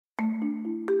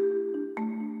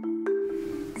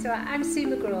So I'm Sue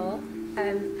McGraw,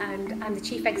 and I'm the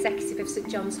Chief Executive of St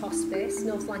John's Hospice,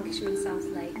 North Lancashire and South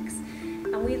Lakes.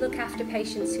 And we look after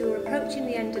patients who are approaching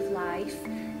the end of life.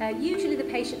 Usually the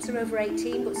patients are over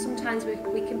 18, but sometimes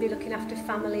we can be looking after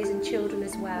families and children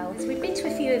as well. So we've been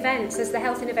to a few events as the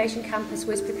Health Innovation Campus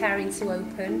was preparing to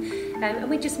open, and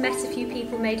we just met a few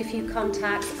people, made a few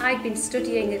contacts. I'd been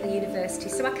studying at the university,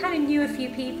 so I kind of knew a few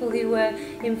people who were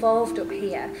involved up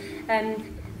here.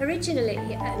 Originally,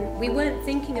 we weren't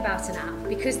thinking about an app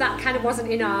because that kind of wasn't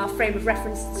in our frame of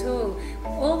reference at all.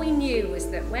 All we knew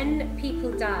was that when people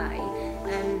die,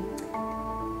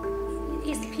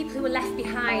 it's the people who are left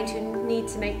behind who need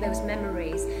to make those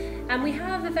memories. And we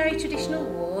have a very traditional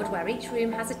ward where each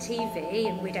room has a TV,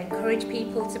 and we'd encourage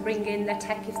people to bring in their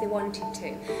tech if they wanted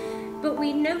to. But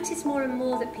we noticed more and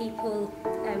more that people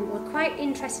were quite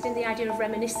interested in the idea of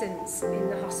reminiscence in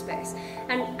the hospice,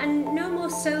 and no more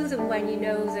so than when you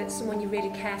know that someone you really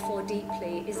care for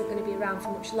deeply isn't going to be around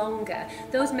for much longer.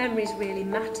 Those memories really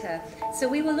matter. So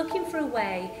we were looking for a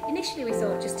way, initially we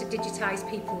thought just to digitise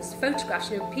people's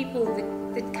photographs. You know, people,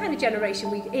 the kind of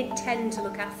generation we intend to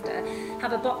look after,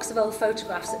 have a box of old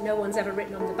photographs that no one's ever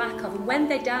written on the back of, and when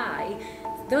they die,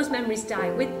 those memories die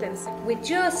with them. So we're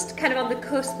just kind of on the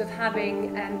cusp of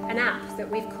having an app that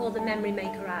we've called the Memory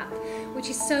Maker app, which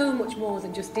is so much more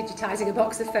than just digitising a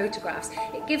box of photographs.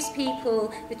 It gives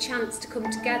people the chance to come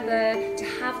together, to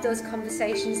have those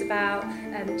conversations about,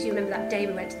 do you remember that day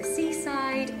we went to the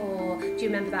seaside, or do you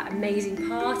remember that amazing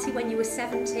party when you were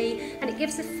 70? And it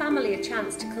gives the family a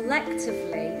chance to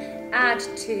collectively add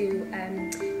to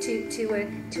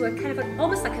a kind of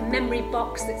almost like a memory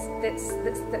box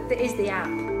that is the app.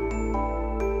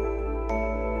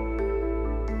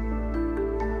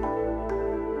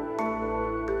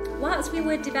 Whilst we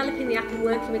were developing the app and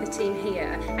working with the team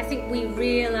here, I think we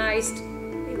realised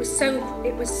it was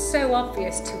so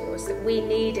obvious to us that we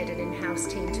needed an in-house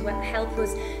team to help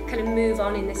us kind of move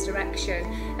on in this direction.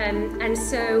 And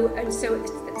so at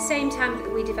the same time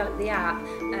that we developed the app,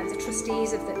 the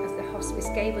trustees of the Hospice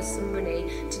gave us some money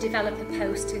to develop a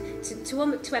post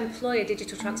to employ a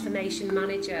digital transformation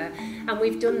manager, and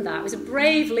we've done that. It was a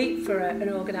brave leap for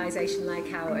an organisation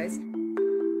like ours.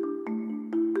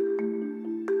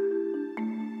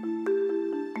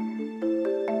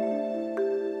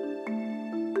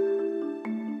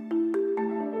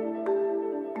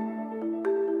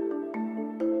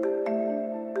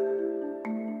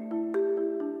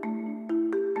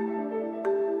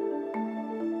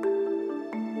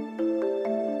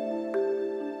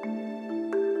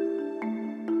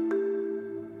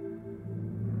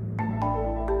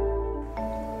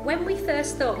 When we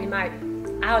first thought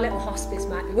our little hospice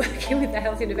might be working with the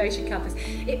Health Innovation Campus,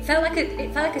 it felt like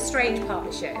a strange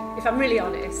partnership, if I'm really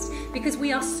honest, because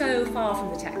we are so far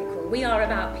from the technical. We are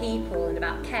about people and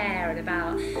about care and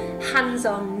about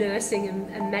hands-on nursing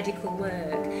and medical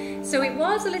work. So it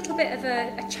was a little bit of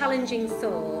a challenging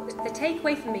thought. The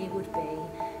takeaway for me would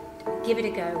be, give it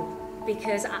a go.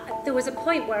 Because there was a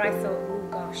point where I thought, oh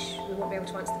gosh, we won't be able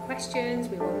to answer the questions,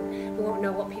 we won't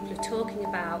know what people are talking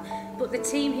about. But the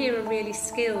team here are really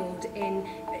skilled in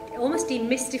almost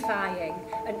demystifying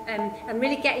and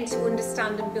really getting to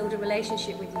understand and build a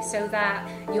relationship with you so that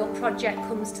your project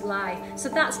comes to life. So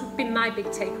that's been my big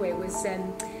takeaway,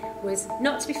 was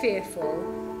not to be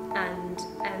fearful and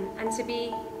to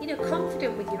be, you know,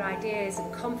 confident with your ideas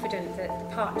and confident that the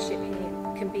partnership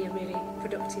here can be a really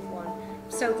productive one.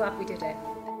 So glad we did it.